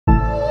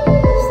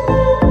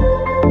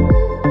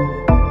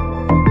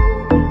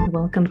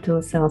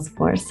welcome to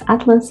Salesforce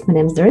Atlas. My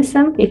name is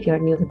Darissa. If you're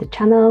new to the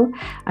channel,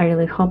 I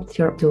really hope that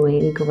you're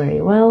doing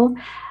very well.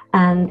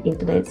 And in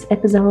today's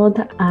episode,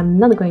 I'm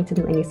not going to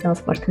do any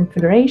Salesforce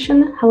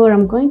configuration. However,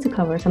 I'm going to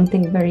cover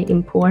something very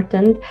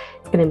important.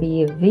 It's going to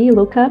be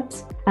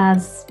VLOOKUPs.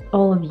 As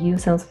all of you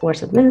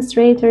Salesforce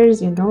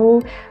administrators, you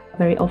know,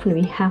 very often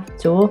we have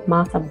to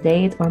mass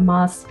update or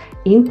mass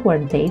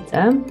import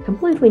data,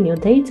 completely new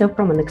data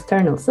from an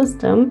external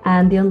system.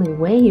 And the only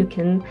way you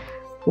can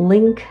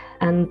link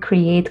and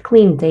create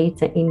clean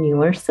data in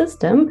your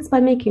system is by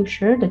making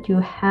sure that you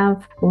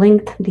have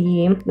linked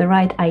the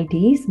right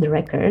IDs, the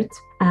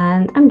records.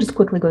 And I'm just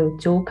quickly going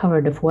to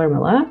cover the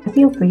formula.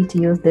 Feel free to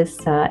use this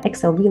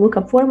Excel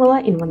VLOOKUP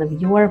formula in one of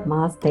your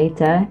mass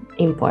data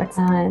imports.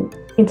 And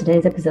in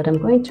today's episode, I'm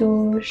going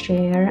to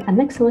share an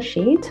Excel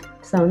sheet.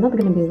 So I'm not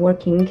going to be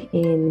working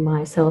in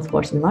my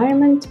Salesforce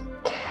environment.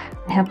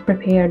 I have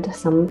prepared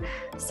some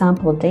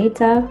sample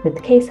data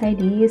with case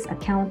IDs,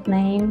 account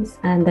names,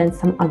 and then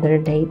some other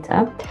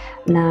data.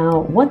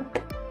 Now,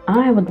 what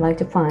I would like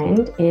to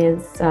find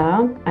is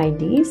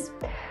IDs.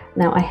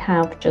 Now, I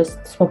have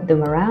just swapped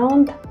them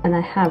around, and I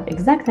have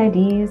exact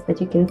IDs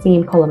that you can see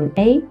in column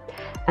A,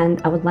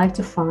 and I would like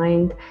to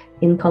find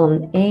in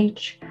column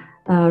H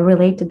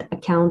related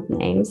account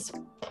names.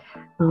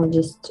 I'll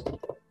just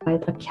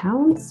write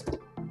accounts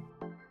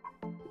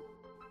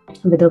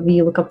with a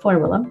VLOOKUP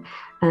formula.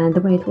 And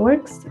the way it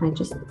works, I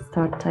just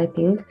start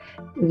typing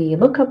the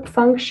lookup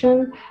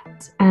function,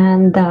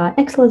 and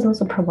Excel is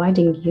also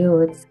providing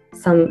you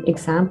some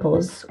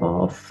examples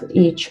of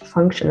each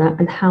function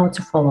and how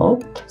to follow.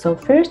 So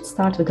first,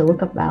 start with the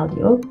lookup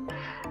value.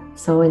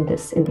 So in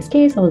this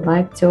case, I would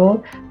like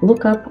to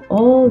look up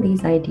all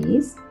these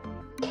IDs.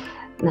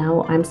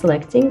 Now I'm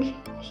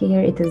selecting here,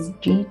 it is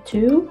G2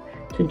 to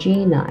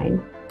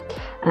G9,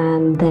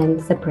 and then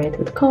separate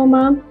with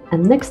comma,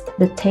 and next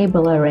the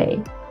table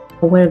array,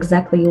 where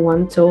exactly you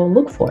want to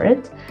look for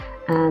it.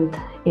 And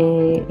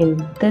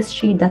in this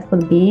sheet, that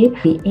would be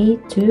the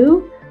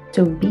A2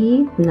 to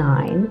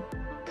B9.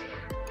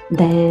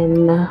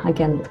 Then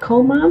again with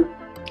comma,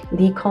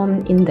 the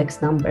column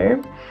index number,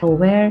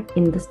 where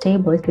in this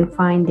table you can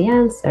find the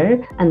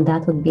answer, and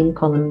that would be in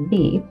column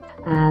B.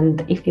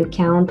 And if you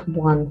count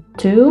 1,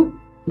 2,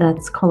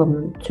 that's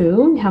column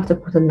 2, you have to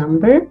put a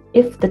number.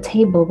 If the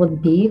table would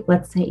be,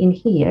 let's say, in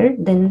here,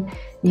 then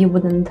you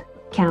wouldn't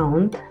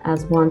count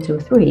as 1, 2,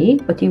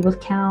 3, but you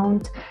would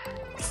count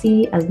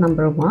C as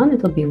number 1.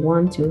 It would be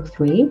 1, 2,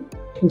 3.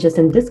 And just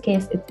in this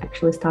case, it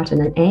actually started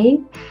an A,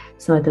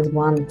 so it is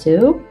 1,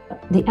 2.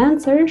 The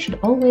answer should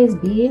always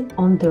be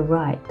on the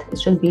right.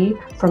 It should be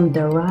from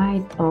the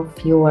right of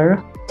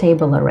your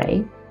table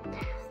array.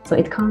 So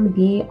it can't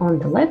be on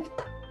the left.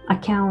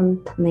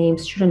 Account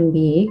names shouldn't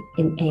be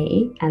in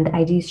A, and the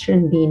IDs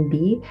shouldn't be in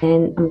B.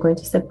 And I'm going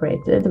to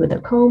separate it with a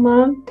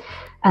comma.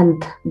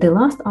 And the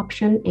last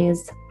option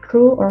is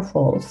true or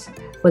false,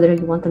 whether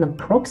you want an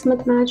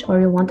approximate match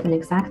or you want an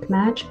exact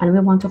match, and we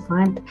want to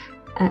find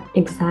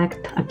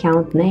exact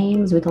account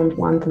names. We don't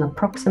want an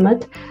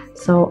approximate,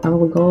 so I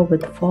will go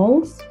with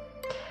false,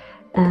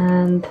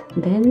 and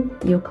then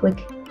you click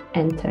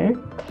enter.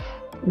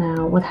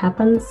 Now what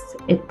happens,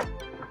 it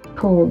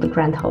pulled the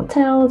Grand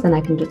Hotels, and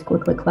I can just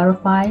quickly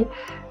clarify.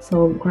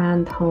 So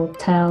Grand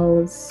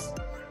Hotels,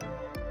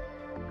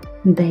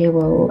 they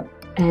will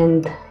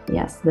end.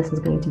 Yes, this is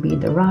going to be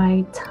the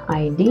right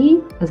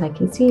ID. As I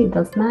can see, it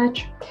does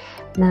match.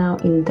 Now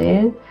in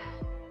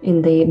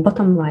the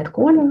bottom right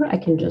corner, I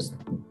can just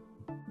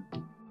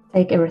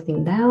take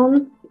everything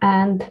down,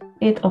 and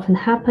it often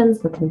happens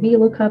that in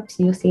VLOOKUPs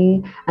you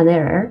see an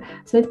error.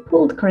 So it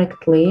pulled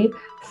correctly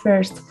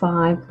first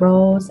 5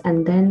 rows,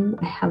 and then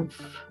I have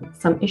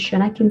some issue,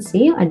 and I can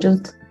see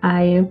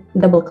I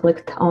double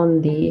clicked on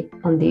the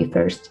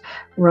first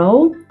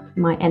row,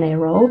 my NA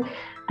row,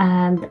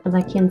 and as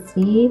I can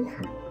see,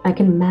 I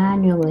can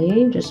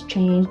manually just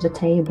change the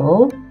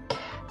table.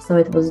 So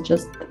it was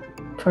just,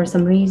 for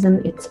some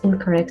reason, it's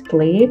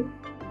incorrectly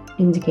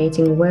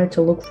indicating where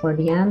to look for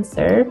the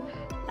answer,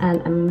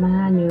 and I'm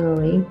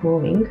manually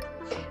moving.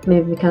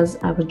 Maybe because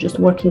I was just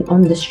working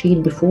on the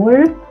sheet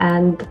before,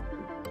 and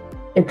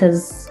it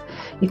is,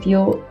 if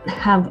you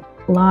have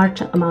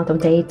large amount of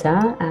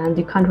data and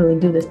you can't really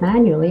do this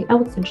manually, I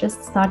would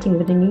suggest starting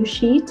with a new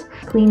sheet,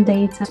 clean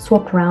data,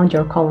 swap around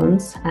your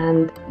columns,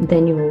 and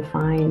then you will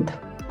find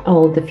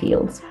all the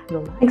fields.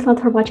 Thanks a lot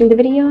for watching the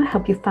video. I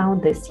hope you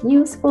found this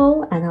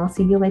useful, and I'll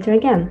see you later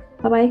again.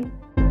 Bye bye.